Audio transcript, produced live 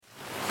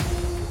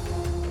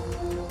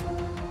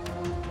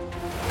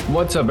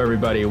What's up,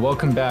 everybody?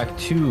 Welcome back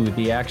to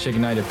the Action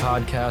Ignited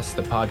podcast,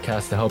 the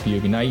podcast to help you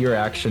ignite your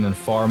action and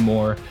far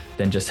more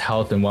than just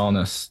health and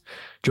wellness.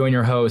 Join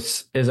your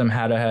hosts, Isam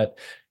Hadahet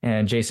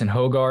and Jason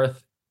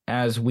Hogarth,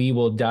 as we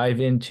will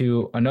dive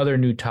into another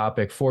new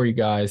topic for you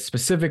guys,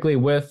 specifically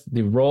with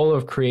the role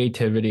of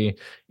creativity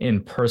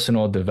in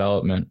personal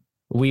development.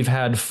 We've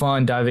had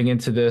fun diving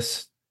into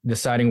this,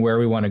 deciding where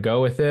we want to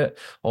go with it.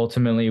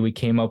 Ultimately, we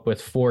came up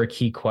with 4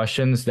 key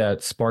questions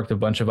that sparked a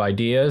bunch of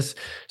ideas.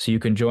 So you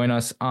can join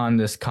us on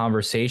this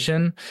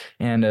conversation.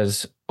 And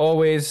as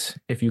always,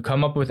 if you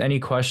come up with any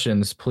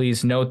questions,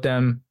 please note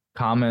them,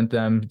 comment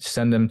them,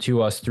 send them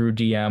to us through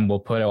DM. We'll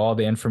put all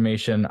the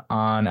information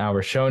on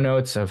our show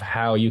notes of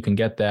how you can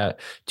get that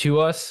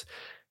to us,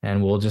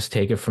 and we'll just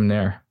take it from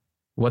there.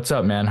 What's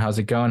up, man? How's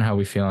it going? How are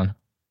we feeling?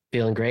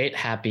 Feeling great.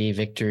 Happy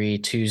Victory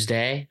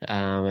Tuesday.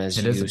 As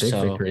it is a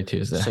big Victory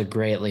Tuesday. So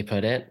greatly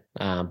put it.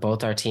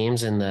 Both our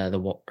teams in the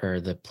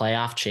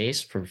playoff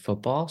chase for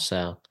football.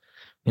 So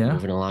yeah,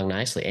 moving along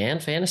nicely,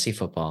 and fantasy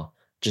football.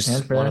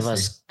 Just one of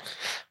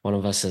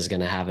us is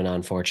going to have an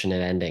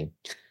unfortunate ending.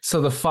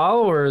 So the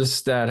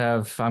followers that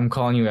I'm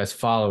calling you guys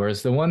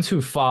followers, the ones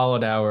who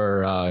followed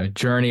our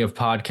journey of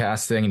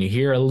podcasting, and you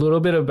hear a little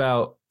bit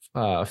about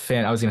I was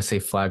going to say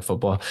flag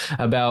football,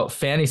 about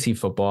fantasy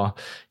football.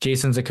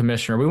 Jason's a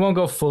commissioner. We won't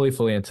go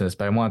fully into this,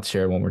 but I want to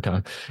share it one more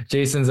time.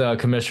 Jason's a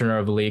commissioner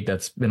of a league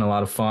that's been a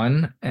lot of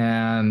fun,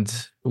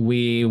 and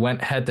we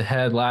went head to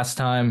head last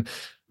time.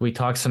 We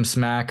talked some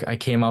smack. I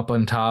came up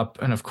on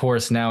top, and of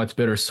course now it's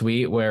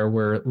bittersweet where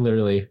we're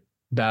literally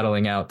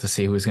battling out to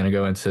see who's going to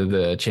go into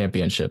the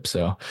championship.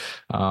 So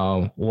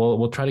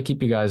we'll try to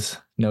keep you guys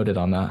noted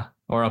on that,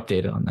 or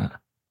updated on that.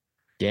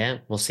 Yeah,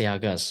 we'll see how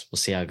it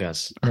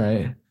goes.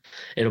 Right.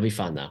 It'll be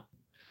fun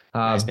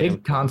though.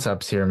 Big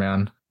concepts here,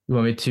 man. You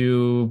want me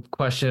to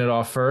question it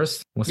off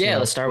first? Let's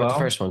start with the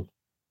first one.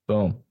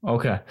 Boom.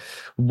 Okay.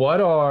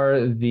 What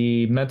are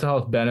the mental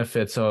health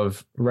benefits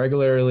of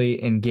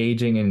regularly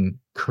engaging in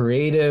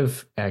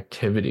creative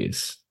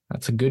activities?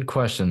 That's a good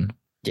question.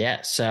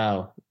 Yeah.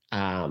 So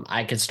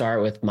I could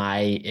start with my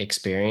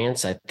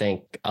experience. I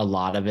think a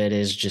lot of it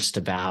is just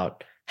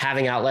about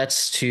having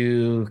outlets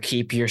to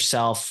keep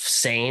yourself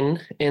sane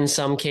in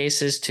some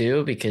cases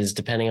too, because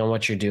depending on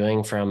what you're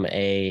doing from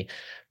a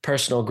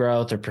personal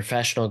growth or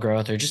professional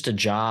growth or just a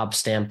job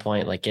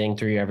standpoint, like getting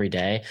through your every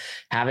day,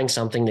 having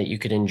something that you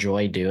could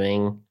enjoy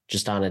doing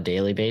just on a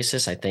daily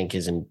basis, I think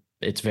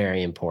it's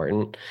very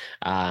important.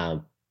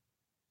 A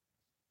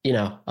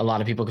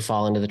lot of people could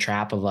fall into the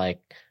trap of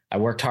like, I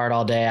worked hard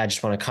all day. I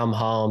just want to come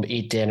home,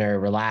 eat dinner,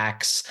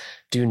 relax,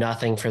 do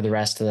nothing for the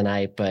rest of the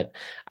night. But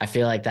I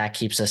feel like that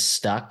keeps us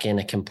stuck in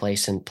a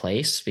complacent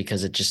place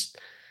because it just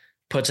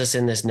puts us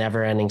in this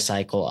never ending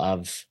cycle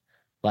of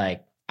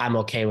like, I'm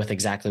okay with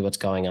exactly what's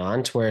going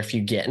on, to where if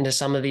you get into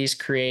some of these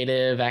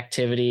creative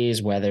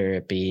activities, whether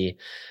it be,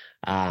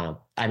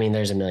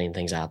 there's a million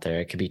things out there.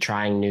 It could be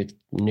trying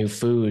new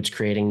foods,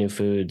 creating new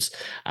foods.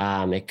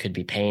 It could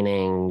be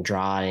painting,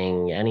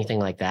 drawing, anything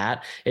like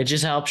that. It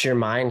just helps your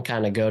mind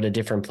kind of go to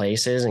different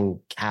places and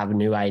have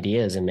new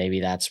ideas. And maybe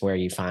that's where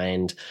you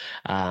find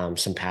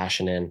some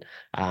passion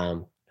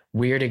in.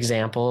 Weird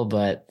example,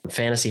 but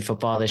fantasy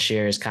football this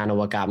year is kind of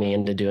what got me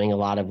into doing a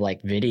lot of like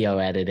video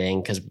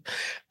editing, because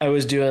I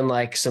was doing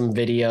like some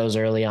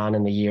videos early on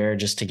in the year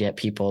just to get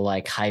people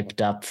like hyped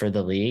up for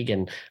the league.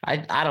 And I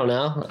don't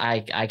know,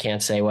 I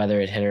can't say whether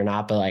it hit or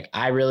not, but like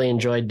I really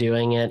enjoyed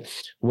doing it,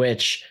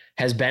 which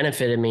has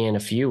benefited me in a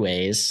few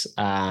ways,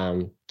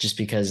 just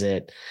because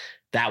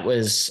that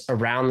was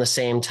around the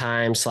same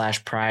time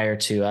 / prior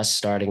to us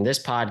starting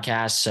this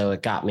podcast. So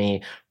it got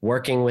me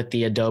working with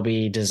the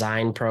Adobe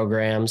design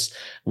programs,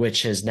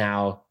 which has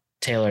now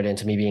tailored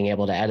into me being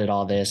able to edit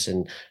all this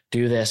and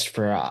do this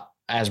for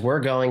as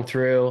we're going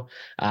through.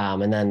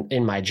 And then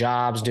in my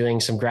jobs, doing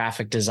some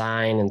graphic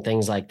design and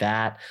things like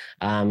that.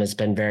 It's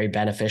been very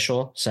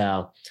beneficial.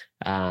 So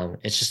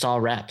it's just all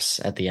reps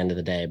at the end of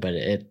the day, but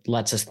it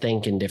lets us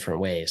think in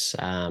different ways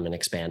and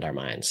expand our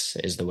minds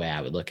is the way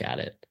I would look at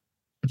it.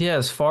 Yeah,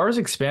 as far as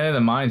expanding the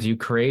minds, you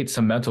create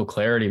some mental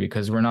clarity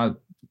because we're not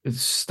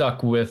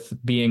stuck with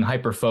being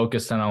hyper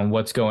focused on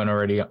what's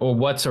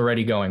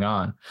already going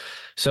on.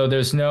 So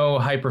there's no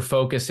hyper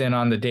focus in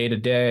on the day to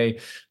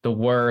day, the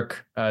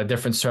work,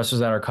 different stressors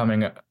that are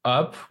coming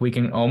up. We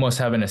can almost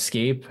have an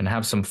escape and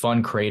have some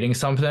fun creating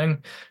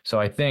something. So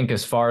I think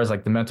as far as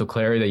like the mental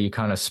clarity that you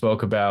kind of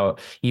spoke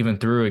about, even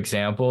through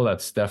example,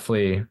 that's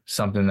definitely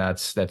something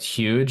that's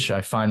huge.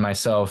 I find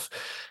myself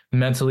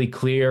mentally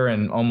clear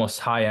and almost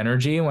high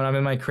energy when I'm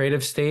in my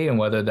creative state. And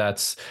whether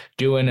that's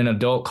doing an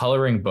adult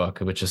coloring book,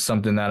 which is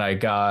something that I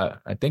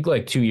got, I think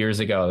like 2 years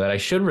ago, that I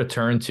should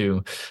return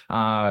to,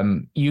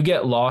 you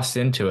get lost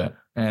into it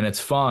and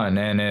it's fun.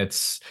 And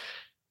it's,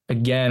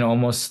 again,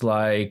 almost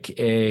like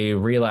a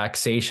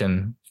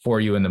relaxation for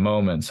you in the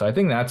moment. So I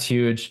think that's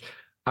huge.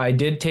 I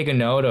did take a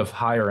note of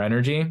higher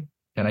energy.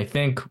 And I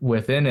think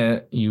within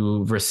it,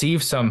 you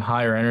receive some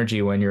higher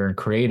energy when you're in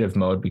creative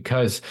mode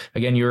because,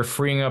 again, you're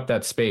freeing up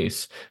that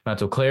space,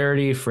 mental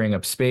clarity, freeing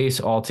up space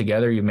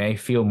altogether. You may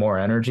feel more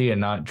energy and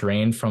not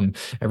drained from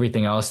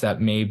everything else that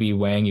may be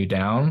weighing you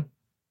down.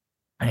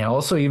 I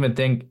also even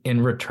think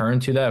in return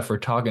to that, if we're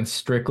talking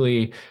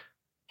strictly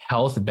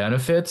health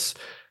benefits,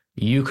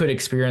 you could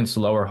experience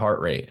lower heart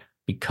rate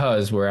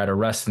because we're at a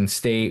resting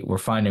state. We're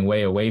finding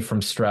way away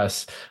from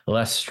stress,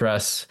 less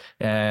stress,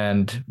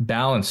 and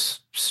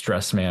balance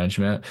stress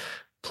management.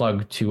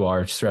 Plug to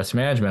our stress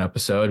management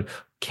episode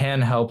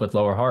can help with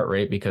lower heart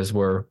rate because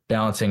we're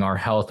balancing our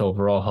health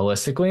overall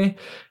holistically.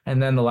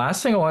 And then the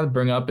last thing I want to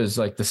bring up is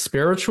like the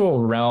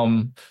spiritual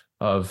realm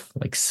of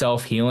like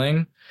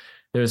self-healing.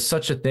 There's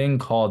such a thing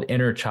called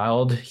inner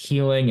child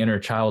healing, inner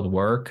child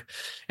work.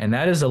 And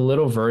that is a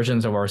little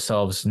versions of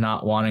ourselves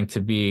not wanting to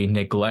be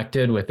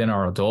neglected within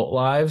our adult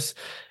lives.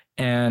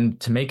 And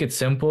to make it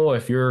simple,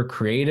 if you're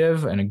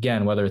creative, and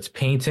again, whether it's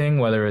painting,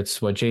 whether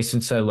it's what Jason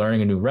said,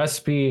 learning a new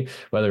recipe,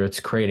 whether it's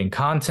creating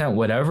content,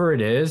 whatever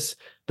it is,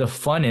 the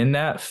fun in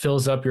that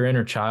fills up your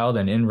inner child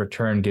and in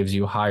return gives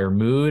you higher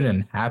mood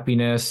and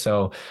happiness.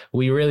 So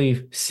we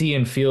really see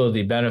and feel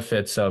the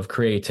benefits of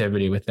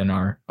creativity within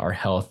our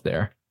health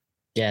there.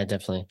 Yeah,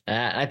 definitely.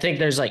 I think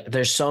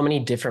there's so many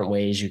different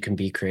ways you can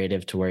be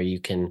creative to where you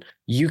can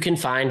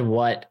find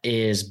what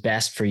is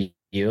best for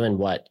you and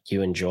what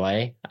you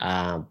enjoy.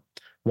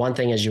 One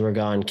thing as you were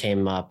going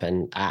came up,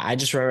 and I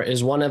just remember it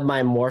was one of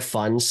my more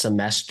fun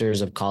semesters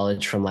of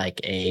college from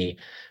like a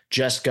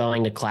just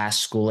going to class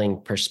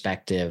schooling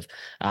perspective.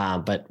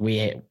 But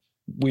we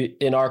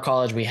in our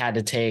college, we had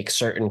to take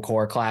certain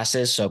core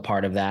classes. So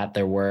part of that,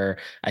 there were,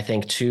 I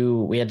think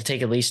we had to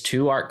take at least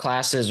 2 art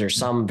classes or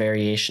some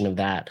variation of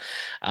that.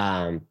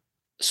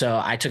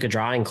 So I took a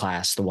drawing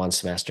class the one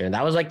semester, and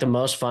that was like the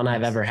most fun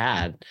I've ever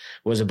had.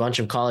 Was a bunch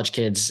of college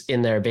kids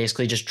in there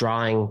basically just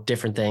drawing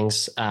different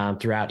things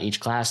throughout each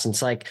class. And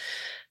it's like,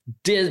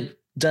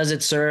 does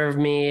it serve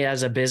me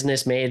as a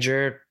business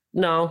major?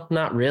 No,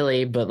 not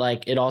really. But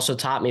like, it also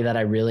taught me that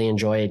I really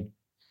enjoyed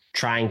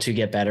trying to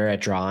get better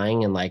at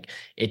drawing, and like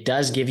it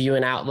does give you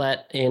an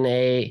outlet in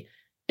a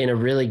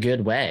really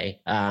good way,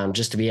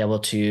 just to be able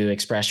to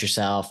express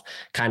yourself,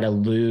 kind of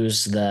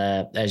lose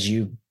as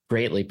you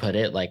greatly put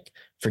it, like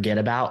forget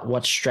about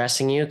what's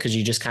stressing you, because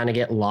you just kind of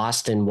get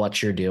lost in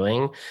what you're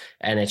doing.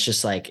 And it's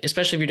just like,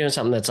 especially if you're doing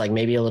something that's like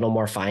maybe a little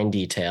more fine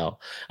detail,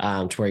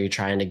 to where you're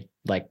trying to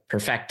like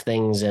perfect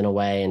things in a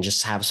way and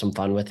just have some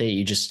fun with it.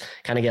 You just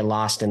kind of get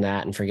lost in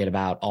that and forget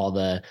about all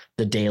the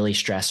daily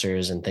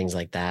stressors and things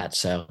like that.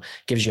 So it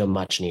gives you a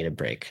much needed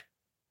break.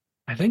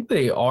 I think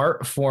the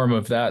art form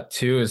of that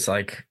too is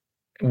like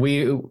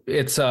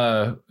it's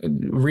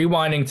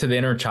rewinding to the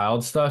inner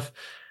child stuff.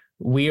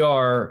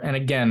 And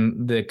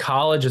again, the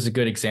college is a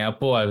good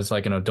example. I was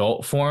like an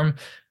adult form,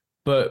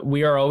 but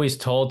we are always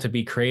told to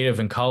be creative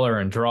and color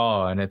and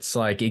draw. And it's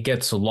like, it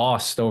gets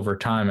lost over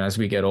time as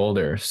we get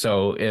older.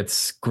 So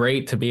it's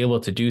great to be able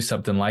to do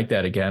something like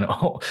that again,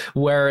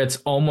 where it's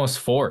almost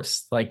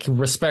forced, like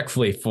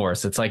respectfully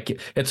forced. It's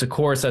like, it's a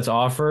course that's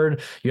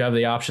offered. You have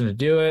the option to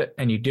do it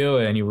and you do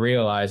it and you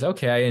realize,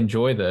 okay, I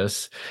enjoy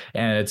this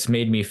and it's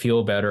made me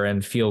feel better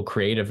and feel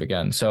creative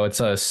again. So it's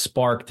a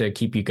spark to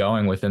keep you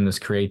going within this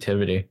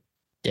creativity.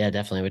 Yeah,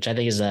 definitely. Which I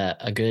think is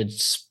a good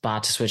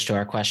spot to switch to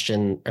our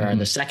question, or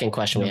the second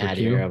question we had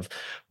here of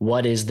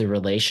what is the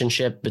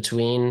relationship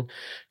between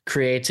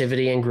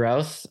creativity and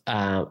growth?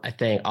 I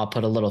think I'll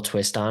put a little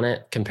twist on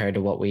it compared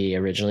to what we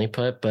originally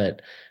put,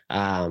 but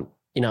in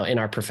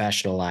our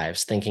professional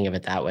lives, thinking of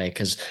it that way,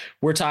 because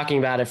we're talking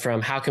about it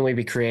from how can we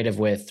be creative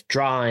with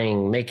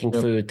drawing, making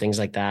food, things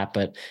like that.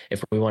 But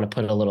if we want to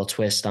put a little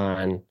twist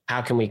on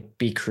how can we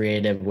be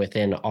creative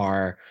within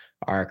our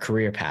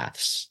career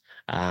paths?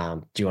 Do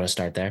you want to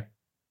start there?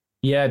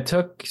 Yeah, I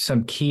took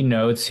some key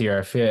notes here.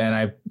 I feel,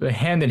 and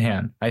hand in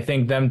hand, I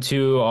think them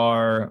two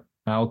are,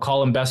 I'll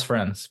call them best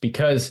friends,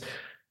 because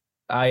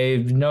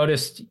I've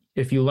noticed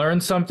if you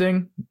learn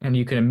something and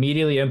you can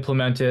immediately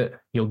implement it,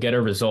 you'll get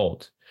a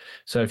result.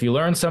 So if you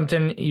learn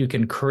something, you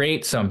can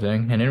create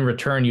something, and in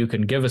return, you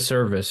can give a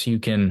service, you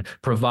can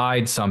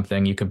provide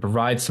something, you can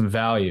provide some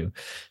value.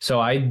 So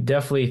I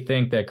definitely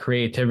think that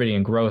creativity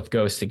and growth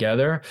goes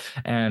together.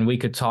 And we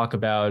could talk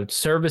about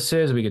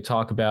services, we could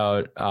talk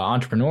about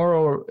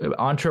entrepreneurial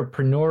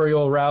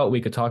route, we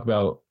could talk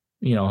about,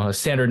 a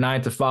standard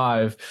 9 to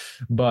 5,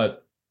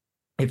 but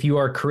if you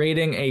are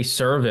creating a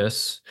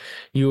service,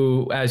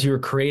 as you're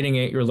creating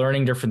it, you're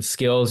learning different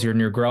skills,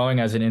 you're growing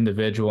as an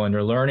individual, and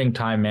you're learning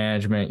time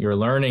management, you're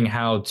learning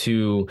how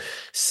to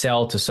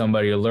sell to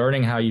somebody, you're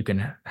learning how you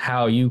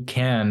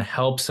can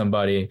help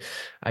somebody.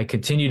 I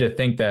continue to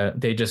think that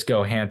they just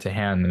go hand to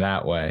hand in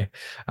that way.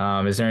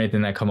 Is there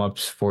anything that come up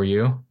for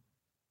you?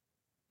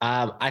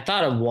 I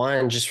thought of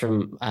one just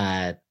from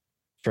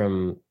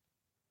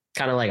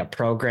kind of like a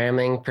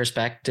programming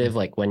perspective,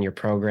 like when you're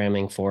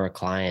programming for a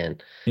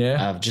client,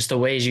 of just the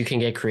ways you can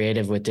get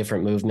creative with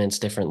different movements,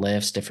 different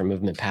lifts, different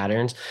movement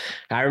patterns.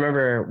 I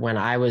remember when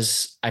I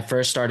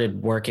first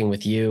started working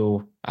with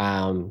you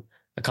a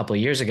couple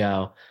of years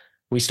ago,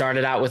 we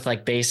started out with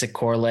like basic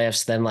core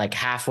lifts. Then like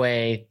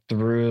halfway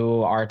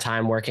through our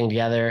time working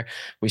together,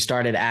 we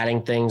started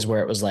adding things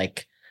where it was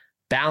like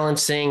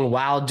balancing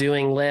while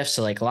doing lifts.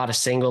 So like a lot of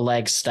single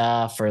leg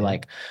stuff, or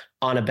like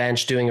on a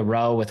bench doing a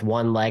row with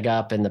one leg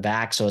up in the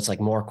back. So it's like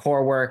more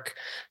core work.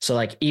 So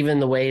like even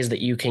the ways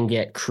that you can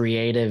get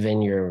creative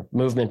in your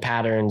movement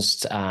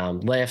patterns,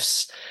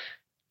 lifts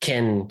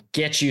can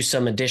get you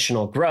some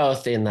additional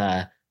growth in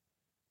the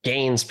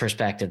gains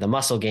perspective, the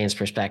muscle gains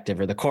perspective,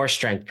 or the core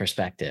strength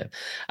perspective.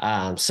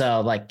 So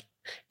like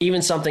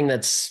even something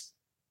that's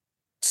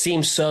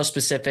seems so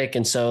specific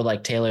and so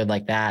like tailored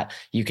like that,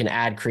 you can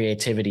add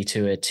creativity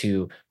to it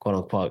to quote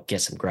unquote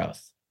get some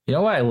growth. You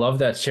know why I love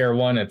that share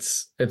one?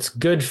 It's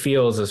good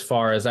feels, as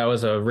far as that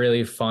was a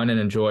really fun and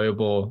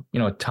enjoyable,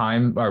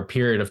 time or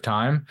period of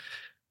time.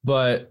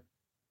 But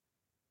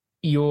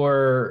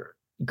your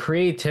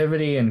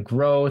creativity and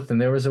growth, and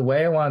there was a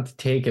way I wanted to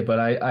take it, but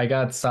I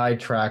got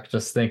sidetracked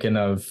just thinking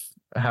of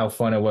how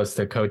fun it was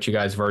to coach you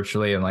guys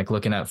virtually, and like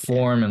looking at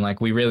form, and like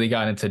we really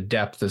got into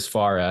depth as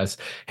far as,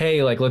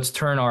 hey, like let's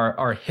turn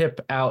our hip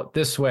out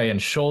this way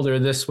and shoulder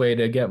this way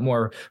to get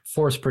more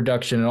force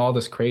production and all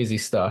this crazy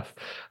stuff.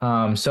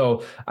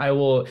 So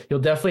you'll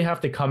definitely have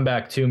to come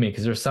back to me,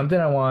 because there's something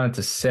I wanted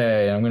to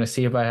say. I'm going to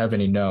see if I have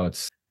any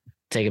notes.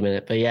 Take a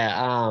minute. But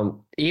yeah,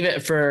 even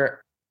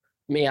for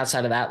me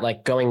outside of that,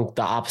 like going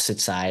the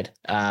opposite side,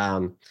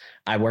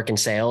 I work in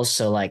sales.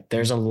 So like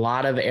there's a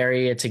lot of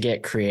area to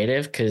get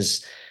creative,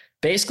 because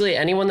basically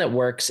anyone that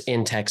works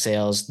in tech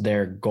sales,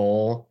 their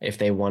goal, if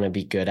they want to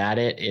be good at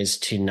it, is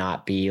to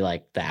not be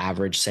like the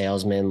average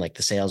salesman, like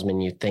the salesman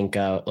you think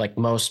of, like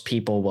most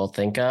people will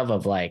think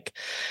of like,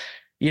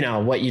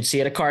 what you'd see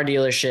at a car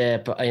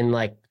dealership in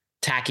like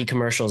tacky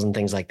commercials and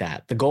things like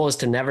that. The goal is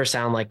to never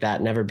sound like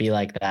that, never be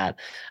like that.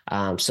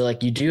 So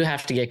like you do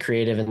have to get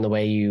creative in the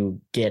way you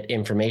get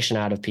information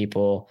out of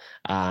people,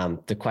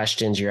 the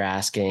questions you're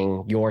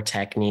asking, your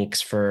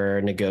techniques for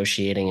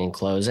negotiating and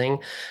closing.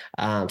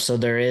 So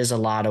there is a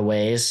lot of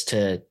ways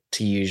to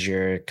use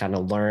your kind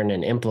of learn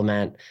and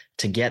implement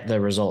to get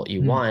the result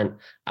you want.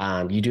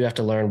 You do have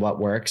to learn what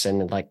works.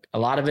 And like a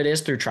lot of it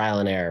is through trial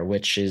and error,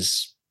 which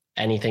is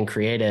anything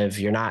creative.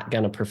 You're not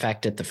going to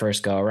perfect it the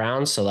first go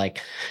around. So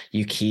like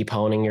you keep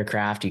honing your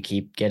craft, you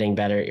keep getting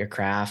better at your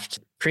craft.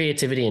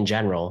 Creativity in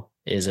general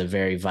is a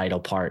very vital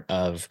part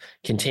of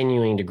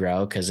continuing to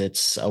grow, because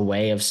it's a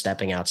way of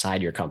stepping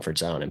outside your comfort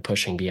zone and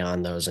pushing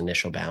beyond those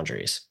initial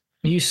boundaries.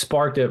 You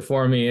sparked it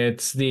for me.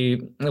 It's the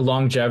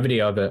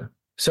longevity of it.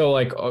 So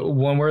like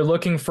when we're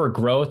looking for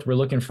growth, we're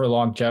looking for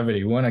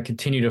longevity. We want to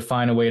continue to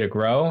find a way to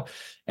grow.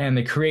 And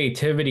the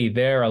creativity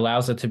there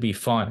allows it to be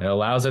fun. It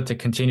allows it to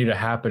continue to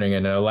happening,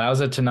 and it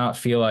allows it to not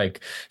feel like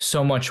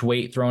so much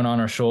weight thrown on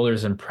our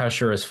shoulders and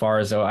pressure as far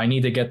as, oh, I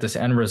need to get this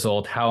end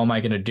result. How am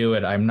I going to do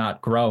it? I'm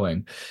not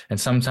growing. And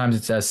sometimes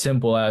it's as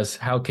simple as,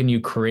 how can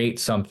you create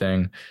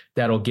something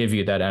that'll give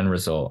you that end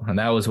result? And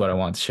that was what I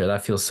want to share.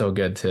 That feels so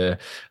good to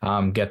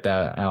get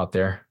that out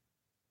there.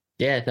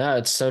 Yeah, no,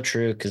 it's so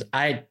true. Because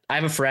I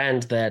have a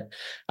friend that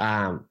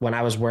when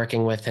I was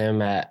working with him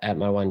at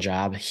my one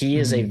job, he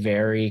is a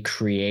very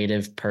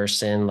creative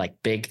person, like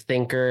big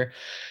thinker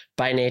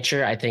by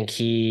nature. I think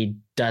he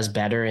does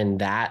better in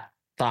that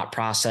thought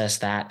process,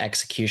 that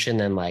execution,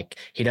 than like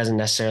he doesn't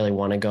necessarily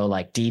want to go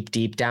like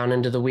deep down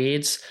into the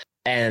weeds.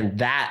 And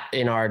that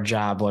in our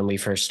job when we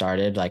first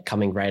started, like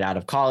coming right out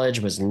of college,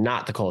 was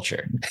not the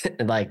culture.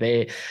 Like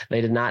they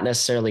did not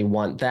necessarily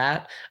want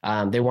that.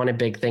 They wanted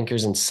big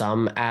thinkers in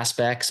some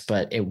aspects,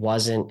 but it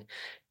wasn't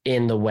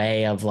in the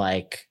way of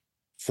like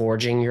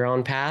forging your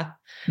own path.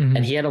 Mm-hmm.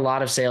 And he had a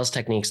lot of sales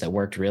techniques that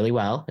worked really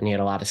well, and he had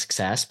a lot of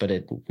success, but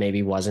it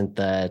maybe wasn't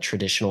the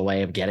traditional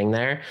way of getting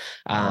there.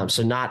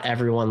 So not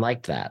everyone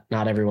liked that.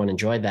 Not everyone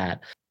enjoyed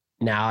that.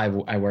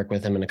 Now I work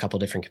with him in a couple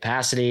different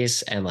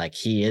capacities, and like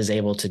he is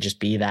able to just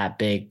be that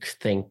big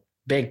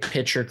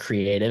picture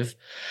creative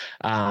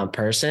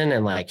person.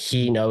 And like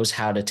he knows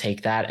how to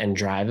take that and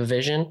drive a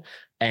vision,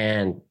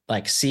 and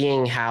like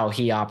seeing how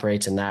he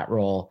operates in that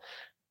role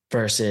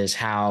versus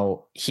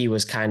how he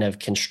was kind of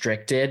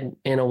constricted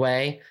in a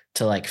way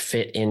to like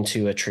fit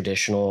into a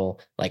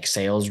traditional like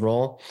sales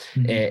role.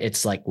 Mm-hmm.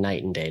 It's like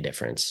night and day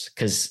difference.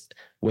 'Cause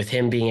with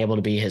him being able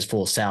to be his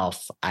full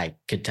self, I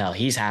could tell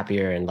he's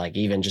happier. And like,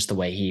 even just the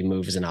way he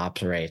moves and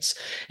operates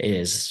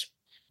is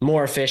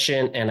more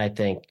efficient. And I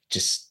think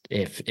just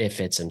it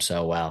fits him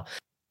so well.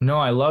 No,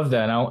 I love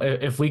that. Now,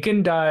 if we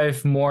can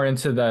dive more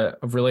into the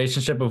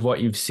relationship of what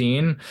you've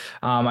seen,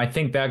 I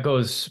think that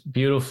goes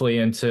beautifully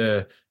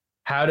into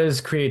how does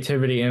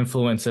creativity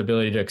influence the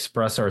ability to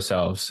express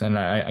ourselves? And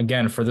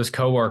again, for this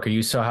coworker,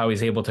 you saw how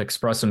he's able to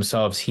express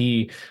himself.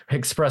 He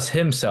expressed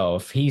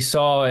himself. He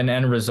saw an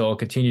end result,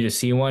 continue to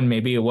see one.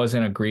 Maybe it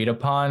wasn't agreed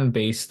upon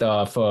based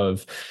off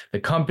of the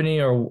company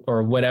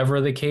or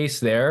whatever the case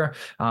there.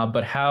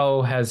 But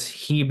how has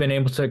he been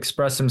able to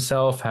express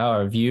himself? How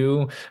have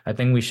you? I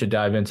think we should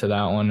dive into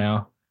that one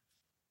now.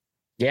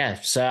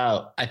 Yeah.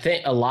 So I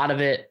think a lot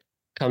of it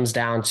comes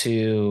down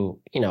to,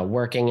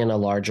 working in a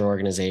larger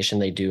organization,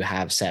 they do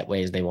have set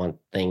ways they want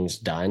things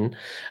done.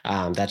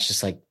 That's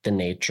just like the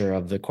nature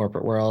of the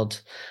corporate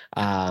world.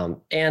 And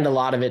a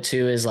lot of it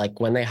too is like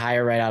when they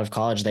hire right out of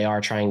college, they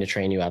are trying to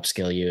train you,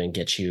 upskill you, and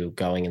get you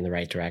going in the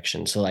right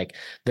direction. So like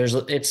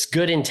it's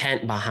good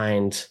intent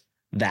behind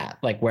that,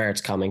 like where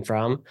it's coming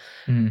from.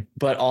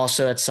 But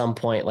also at some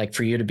point, like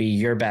for you to be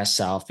your best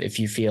self, if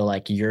you feel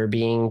like you're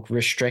being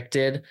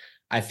restricted,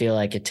 I feel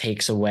like it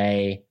takes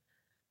away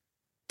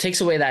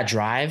that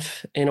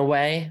drive in a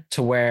way,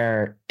 to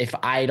where if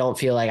I don't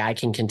feel like I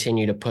can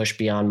continue to push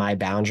beyond my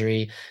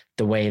boundary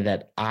the way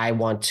that I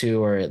want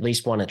to, or at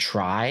least want to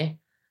try,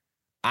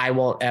 I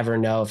won't ever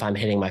know if I'm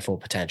hitting my full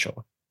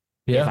potential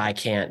if I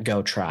can't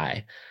go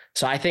try.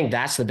 So I think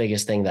that's the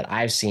biggest thing that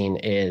I've seen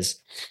is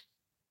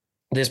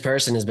this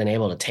person has been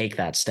able to take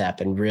that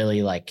step and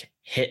really like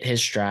hit his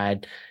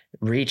stride,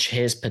 reach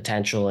his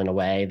potential in a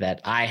way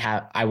that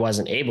I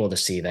wasn't able to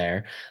see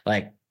there.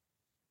 Like,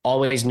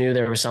 always knew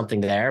there was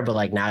something there, but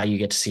like now you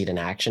get to see it in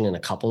action in a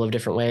couple of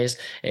different ways.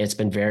 It's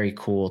been very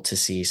cool to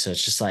see. So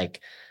it's just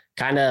like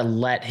kind of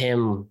let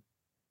him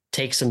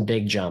take some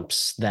big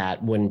jumps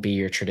that wouldn't be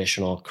your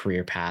traditional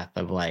career path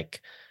of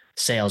like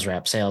sales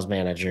rep, sales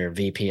manager,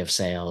 VP of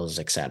sales,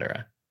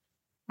 etc.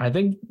 I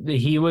think that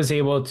he was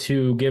able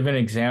to give an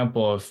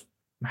example of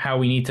how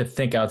we need to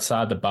think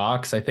outside the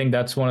box. I think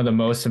that's one of the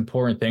most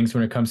important things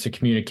when it comes to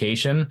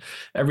communication.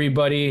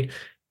 Everybody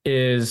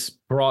is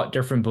brought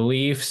different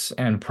beliefs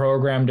and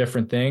program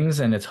different things,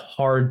 and it's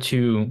hard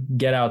to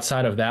get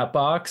outside of that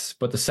box.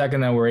 But the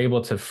second that we're able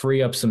to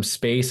free up some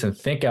space and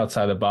think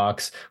outside the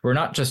box, we're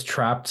not just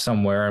trapped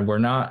somewhere and we're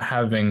not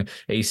having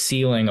a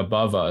ceiling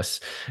above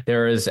us.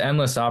 There is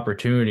endless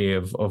opportunity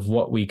of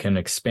what we can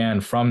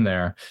expand from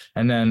there.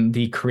 And then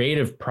the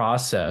creative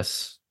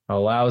process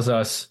allows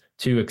us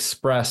to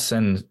express,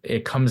 and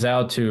it comes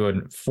out to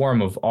a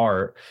form of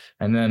art,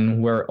 and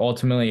then we're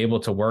ultimately able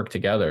to work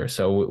together.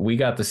 So we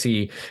got to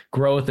see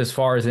growth as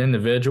far as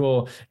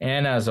individual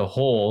and as a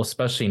whole,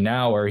 especially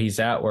now where he's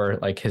at, where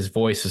like his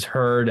voice is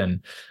heard,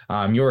 and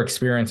you're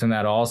experiencing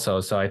that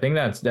also. So I think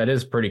that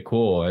is pretty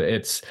cool.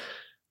 It's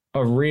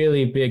a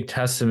really big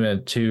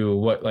testament to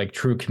what like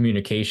true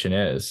communication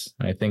is.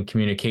 I think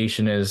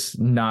communication is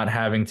not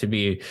having to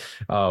be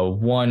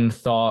one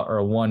thought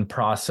or one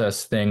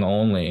process thing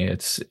only.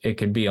 It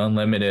could be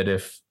unlimited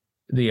if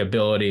the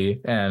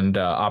ability and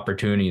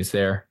opportunity is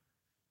there.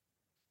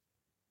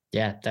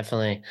 Yeah,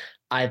 definitely.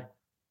 I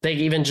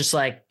think even just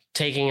like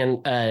taking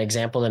an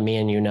example that me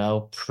and you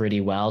know pretty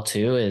well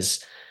too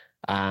is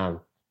me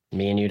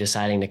and you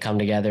deciding to come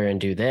together and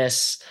do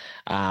this.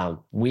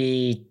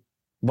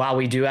 While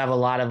we do have a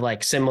lot of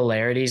like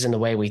similarities in the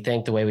way we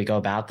think, the way we go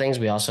about things,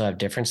 we also have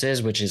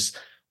differences, which is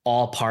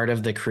all part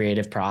of the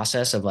creative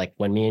process of like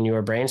when me and you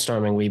are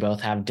brainstorming, we both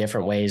have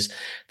different ways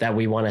that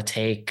we want to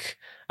take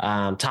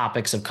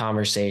topics of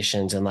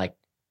conversations, and like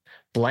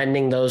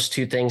blending those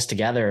two things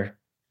together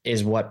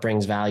is what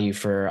brings value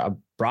for a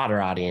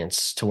broader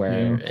audience, to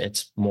where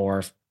it's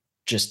more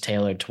just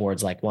tailored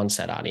towards like one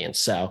set audience.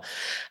 So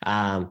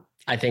I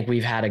think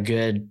we've had a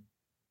good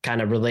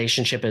kind of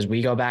relationship as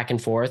we go back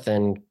and forth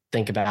and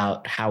think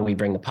about how we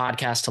bring the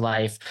podcast to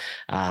life.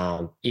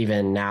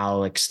 Even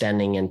now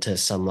extending into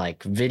some like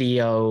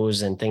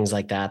videos and things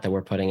like that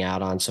we're putting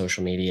out on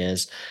social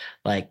medias.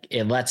 Like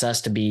it lets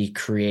us to be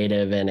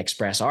creative and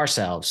express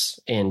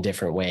ourselves in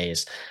different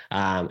ways.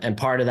 And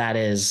part of that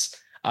is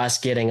us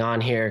getting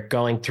on here,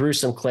 going through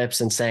some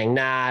clips and saying,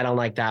 nah, I don't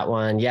like that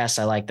one. Yes,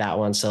 I like that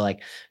one. So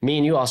like me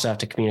and you also have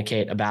to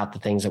communicate about the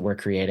things that we're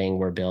creating,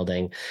 we're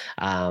building.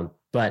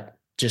 But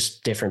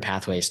just different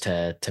pathways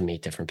to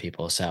meet different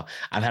people. So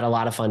I've had a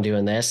lot of fun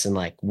doing this, and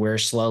like we're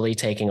slowly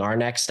taking our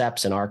next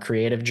steps in our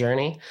creative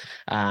journey,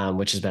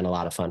 which has been a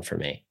lot of fun for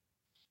me.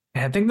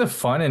 And I think the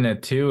fun in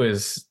it too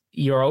is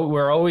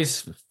we're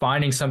always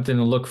finding something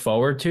to look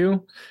forward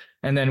to,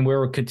 and then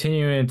we're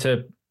continuing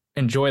to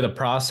enjoy the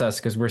process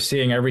because we're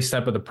seeing every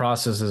step of the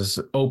process is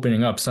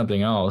opening up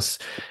something else.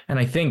 And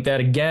I think that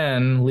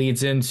again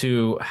leads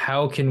into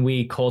how can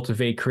we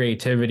cultivate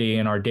creativity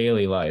in our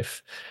daily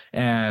life.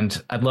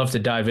 And I'd love to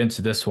dive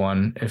into this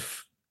one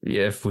if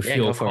we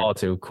feel called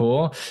to.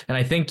 Cool. And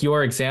I think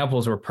your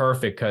examples were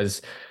perfect,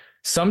 because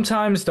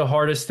sometimes the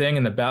hardest thing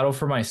in the battle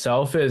for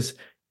myself is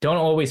don't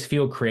always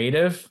feel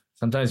creative.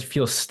 Sometimes you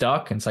feel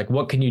stuck, and it's like,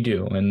 what can you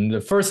do? And the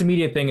first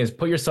immediate thing is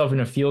put yourself in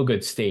a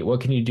feel-good state. What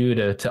can you do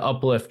to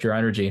uplift your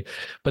energy?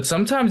 But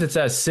sometimes it's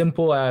as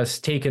simple as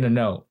taking a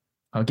note.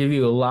 I'll give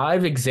you a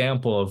live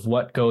example of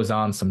what goes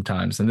on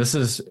sometimes. And this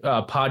is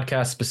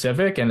podcast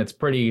specific, and it's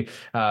pretty,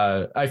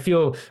 I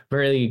feel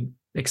very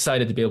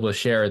excited to be able to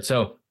share it.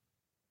 So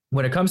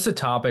when it comes to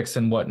topics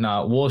and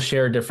whatnot, we'll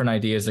share different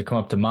ideas that come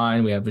up to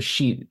mind. We have a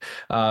sheet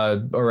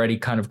already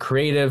kind of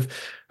created,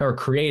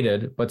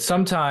 but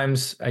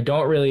sometimes I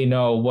don't really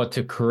know what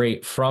to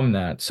create from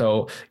that.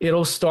 So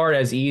it'll start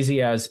as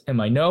easy as in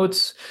my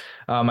notes,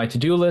 my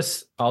to-do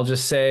list. I'll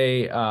just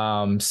say,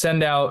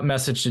 send out a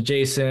message to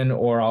Jason,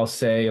 or I'll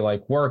say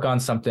like work on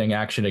something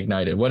action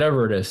ignited,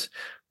 whatever it is.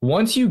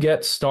 once you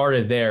get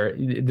started there,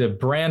 the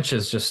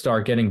branches just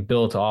start getting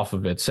built off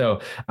of it.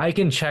 So I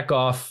can check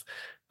off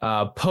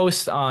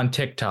post on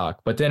TikTok,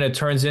 but then it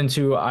turns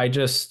into,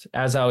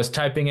 as I was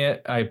typing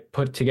it, I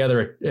put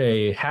together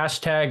a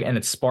hashtag and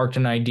it sparked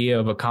an idea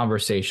of a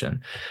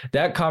conversation.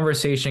 That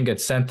conversation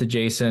gets sent to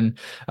Jason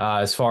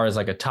as far as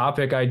like a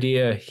topic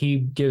idea. He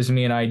gives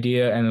me an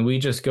idea and we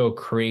just go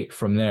create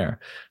from there.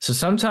 So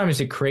sometimes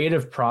the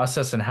creative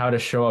process and how to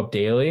show up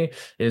daily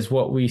is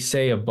what we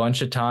say a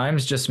bunch of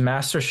times, just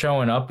master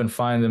showing up and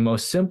find the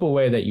most simple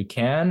way that you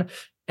can.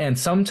 And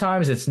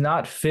sometimes it's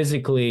not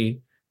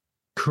physically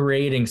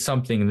creating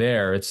something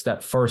there. It's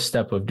that first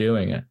step of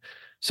doing it.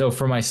 So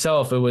for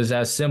myself, it was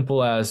as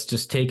simple as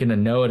just taking a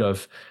note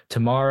of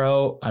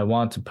tomorrow, I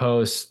want to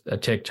post a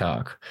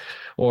TikTok,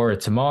 or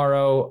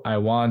tomorrow I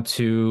want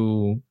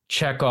to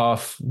check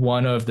off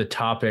one of the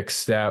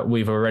topics that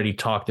we've already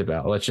talked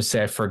about. Let's just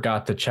say I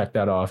forgot to check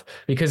that off,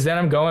 because then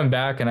I'm going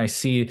back and I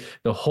see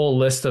the whole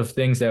list of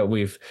things that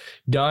we've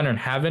done and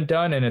haven't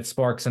done, and it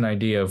sparks an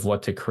idea of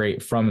what to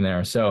create from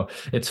there. So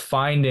it's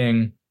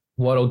finding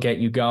what'll get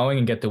you going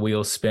and get the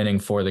wheels spinning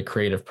for the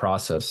creative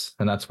process.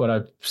 And that's what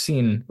I've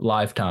seen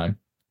live time.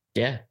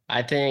 Yeah.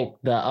 I think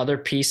the other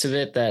piece of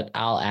it that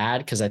I'll add,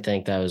 because I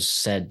think that was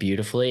said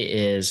beautifully,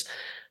 is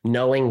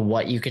knowing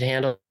what you could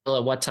handle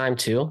at what time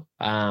too.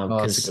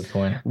 That's a good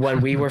point.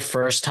 When we were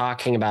first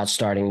talking about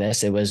starting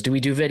this, it was, do we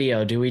do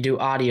video? Do we do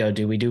audio?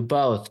 Do we do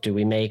both? Do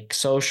we make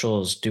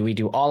socials? Do we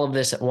do all of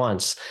this at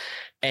once?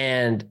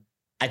 And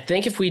I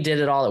think if we did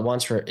it all at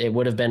once, it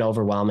would have been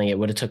overwhelming. It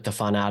would have took the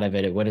fun out of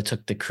it. It would have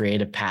took the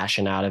creative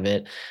passion out of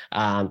it,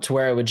 to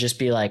where it would just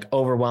be like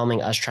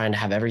overwhelming us trying to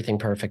have everything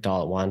perfect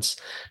all at once,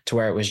 to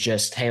where it was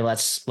just, hey,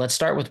 let's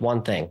start with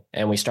one thing.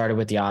 And we started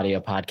with the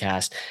audio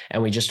podcast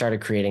and we just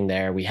started creating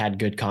there. We had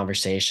good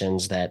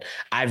conversations that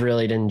I've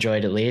really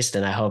enjoyed, at least.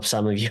 And I hope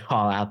some of you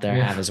all out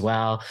there have as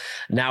well.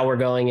 Now we're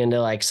going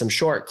into like some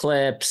short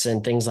clips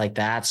and things like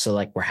that. So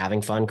like we're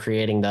having fun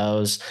creating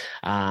those.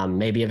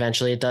 Maybe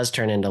eventually it does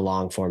turn into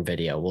long form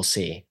video. We'll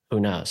see. Who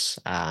knows?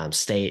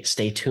 Stay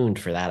tuned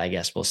for that, I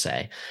guess we'll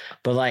say.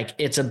 But like,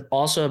 it's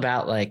also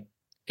about like,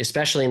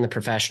 especially in the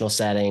professional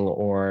setting,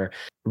 or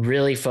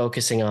really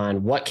focusing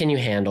on what can you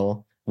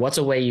handle? What's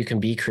a way you can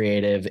be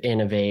creative,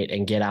 innovate,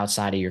 and get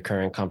outside of your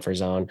current comfort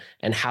zone?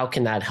 And how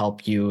can that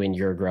help you in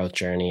your growth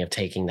journey of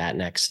taking that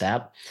next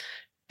step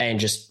and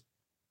just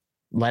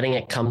letting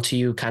it come to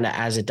you kind of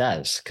as it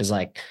does? Because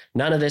like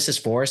none of this is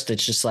forced.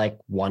 It's just like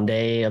one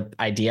day an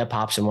idea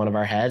pops in one of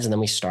our heads and then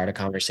we start a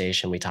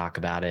conversation, we talk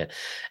about it.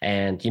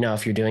 And,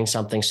 if you're doing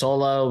something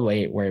solo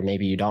where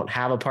maybe you don't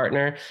have a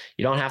partner,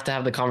 you don't have to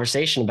have the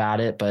conversation about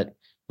it, but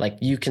like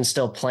you can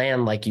still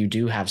plan like you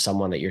do have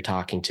someone that you're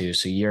talking to.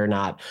 So you're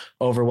not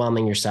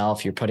overwhelming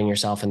yourself. You're putting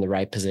yourself in the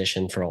right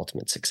position for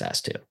ultimate success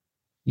too.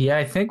 Yeah,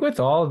 I think with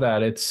all of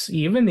that, it's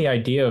even the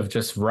idea of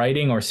just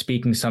writing or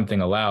speaking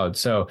something aloud.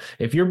 So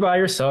if you're by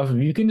yourself, if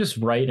you can just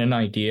write an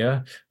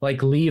idea,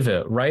 like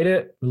write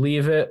it,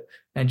 leave it,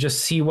 and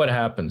just see what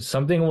happens.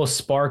 Something will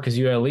spark because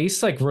you at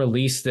least like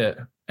released it,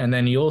 and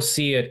then you'll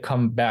see it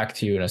come back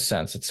to you in a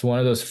sense. It's one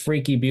of those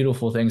freaky,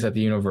 beautiful things that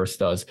the universe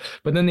does.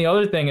 But then the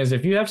other thing is,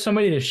 if you have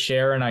somebody to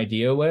share an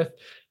idea with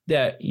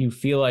that you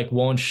feel like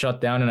won't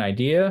shut down an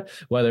idea,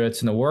 whether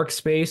it's in the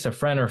workspace, a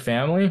friend or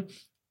family,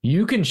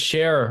 you can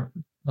share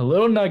a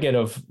little nugget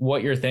of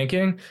what you're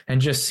thinking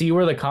and just see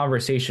where the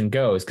conversation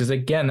goes. Because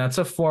again, that's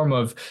a form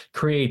of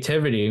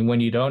creativity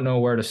when you don't know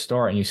where to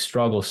start and you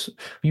struggle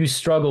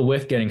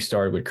with getting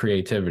started with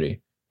creativity. You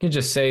can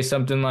just say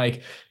something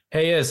like,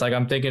 hey,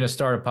 I'm thinking to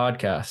start a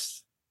podcast.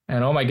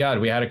 And oh my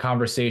God, we had a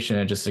conversation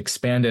and it just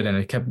expanded and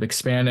it kept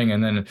expanding.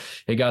 And then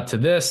it got to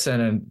this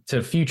and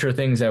to future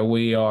things that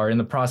we are in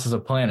the process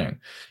of planning.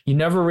 You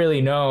never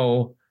really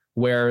know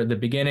where the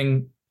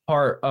beginning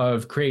part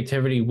of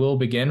creativity will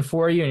begin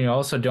for you, and you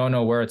also don't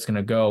know where it's going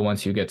to go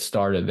once you get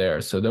started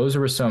there. So those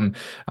were some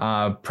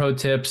pro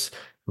tips.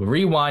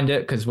 Rewind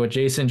it, because what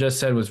Jason just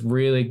said was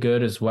really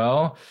good as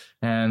well,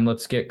 and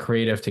let's get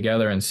creative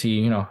together and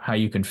see how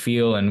you can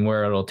feel and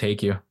where it'll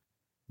take you.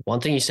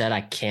 One thing you said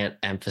I can't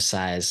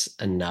emphasize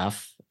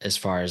enough as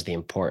far as the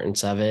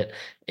importance of it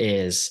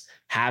is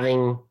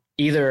having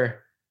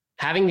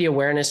the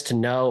awareness to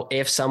know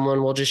if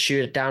someone will just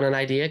shoot down an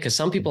idea, because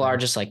some people are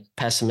just like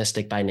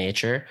pessimistic by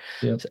nature,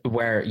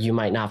 where you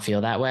might not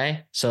feel that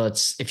way. So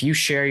if you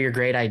share your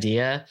great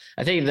idea,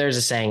 I think there's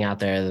a saying out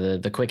there,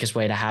 the quickest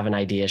way to have an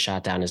idea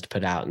shot down is to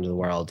put it out into the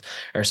world,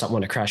 or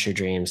someone to crush your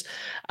dreams.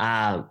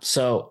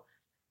 So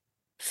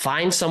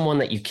find someone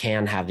that you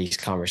can have these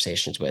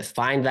conversations with.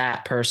 Find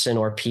that person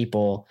or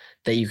people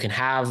that you can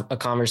have a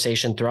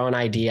conversation, throw an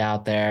idea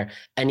out there.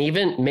 And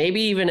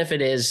maybe even if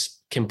it is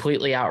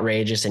completely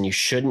outrageous and you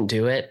shouldn't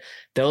do it,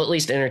 they'll at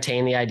least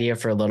entertain the idea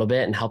for a little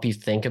bit and help you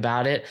think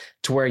about it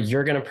to where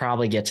you're going to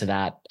probably get to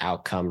that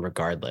outcome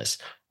regardless.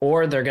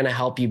 Or they're going to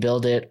help you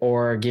build it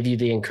or give you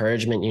the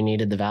encouragement you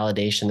needed, the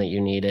validation that you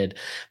needed.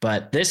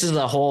 But this is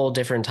a whole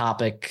different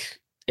topic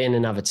in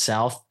and of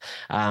itself,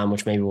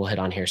 which maybe we'll hit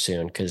on here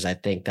soon, because I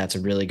think that's a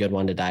really good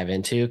one to dive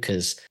into,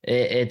 because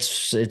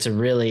it's a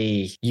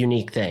really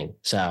unique thing.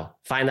 So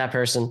find that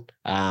person,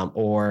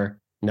 or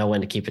know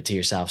when to keep it to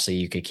yourself so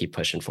you could keep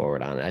pushing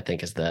forward on it, I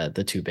think is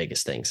the two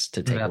biggest things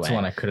to take away. That's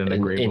one I couldn't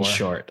agree more. In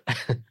short.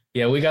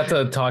 Yeah, we got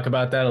to talk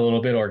about that a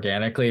little bit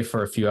organically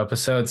for a few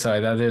episodes.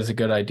 So that is a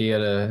good idea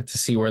to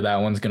see where that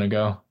one's going to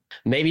go.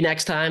 Maybe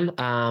next time.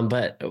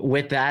 But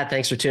with that,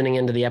 thanks for tuning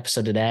into the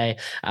episode today.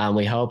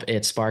 We hope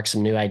it sparked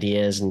some new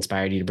ideas,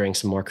 inspired you to bring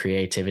some more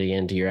creativity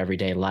into your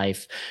everyday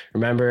life.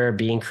 Remember,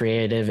 being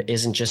creative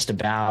isn't just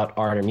about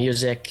art or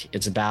music.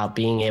 It's about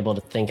being able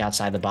to think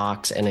outside the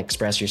box and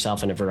express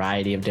yourself in a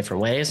variety of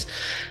different ways.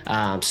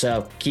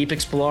 So keep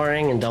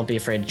exploring and don't be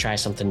afraid to try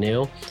something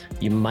new.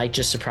 You might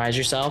just surprise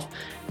yourself.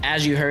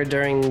 As you heard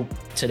during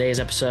today's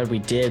episode, we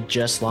did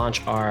just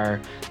launch our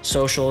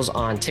socials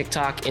on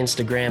TikTok,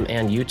 Instagram,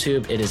 and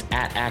YouTube. It is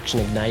at Action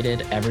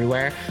Ignited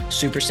everywhere.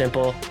 Super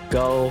simple.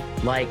 Go,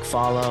 like,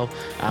 follow.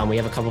 We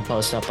have a couple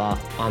posts up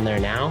on there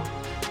now.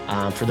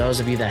 For those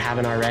of you that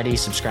haven't already,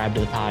 subscribe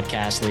to the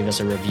podcast, leave us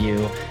a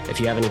review.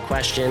 If you have any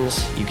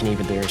questions, you can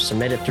either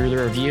submit it through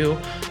the review,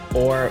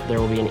 or there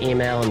will be an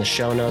email in the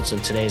show notes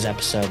of today's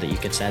episode that you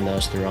could send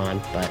those through on.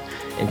 But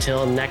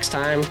until next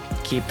time,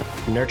 keep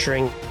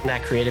nurturing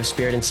that creative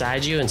spirit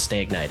inside you and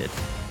stay ignited.